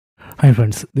Hi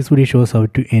friends, this video shows how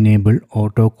to enable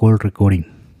auto call recording.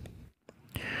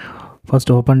 First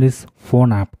open this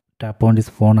phone app, tap on this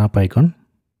phone app icon,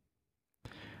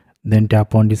 then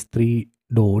tap on these three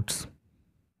dots,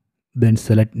 then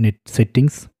select net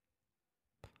settings.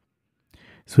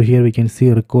 So here we can see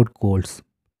record calls.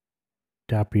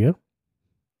 Tap here,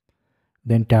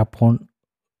 then tap on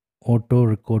auto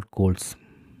record calls.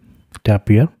 Tap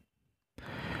here.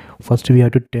 First we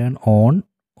have to turn on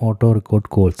auto record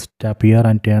calls. Tap here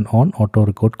and turn on auto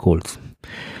record calls.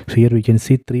 So here we can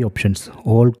see three options: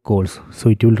 all calls, so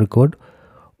it will record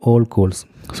all calls.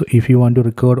 So if you want to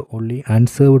record only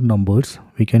unserved numbers,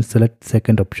 we can select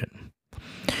second option.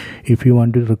 If you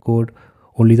want to record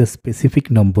only the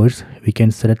specific numbers, we can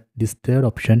select this third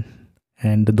option,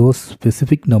 and those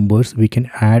specific numbers we can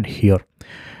add here.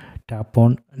 Tap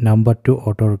on number to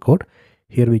auto record.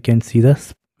 Here we can see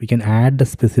we can add the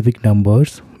specific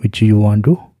numbers which you want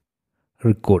to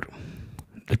record.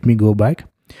 Let me go back.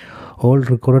 All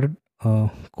recorded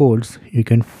calls you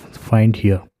can find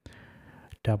here.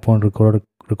 Tap on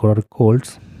recorded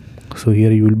calls. So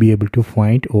here you will be able to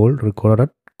find all recorded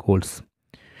calls.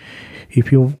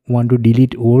 If you want to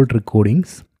delete old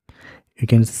recordings, you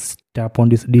can tap on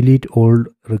this delete old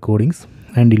recordings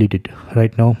and delete it.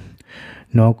 Right now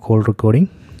no call recording,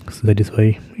 so that is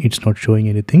why it's not showing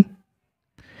anything.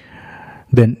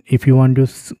 Then if you want to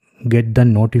get the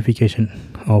notification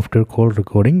after call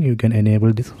recording, you can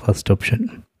enable this first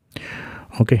option.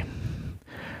 Okay,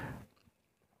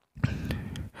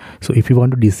 so if you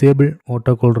want to disable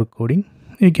auto call recording,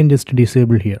 you can just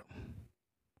disable here.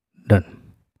 Done.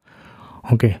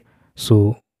 Okay,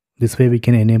 so this way we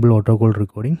can enable auto call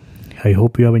recording. I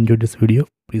hope you have enjoyed this video.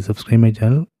 Please subscribe my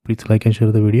channel. Please like and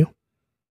share the video.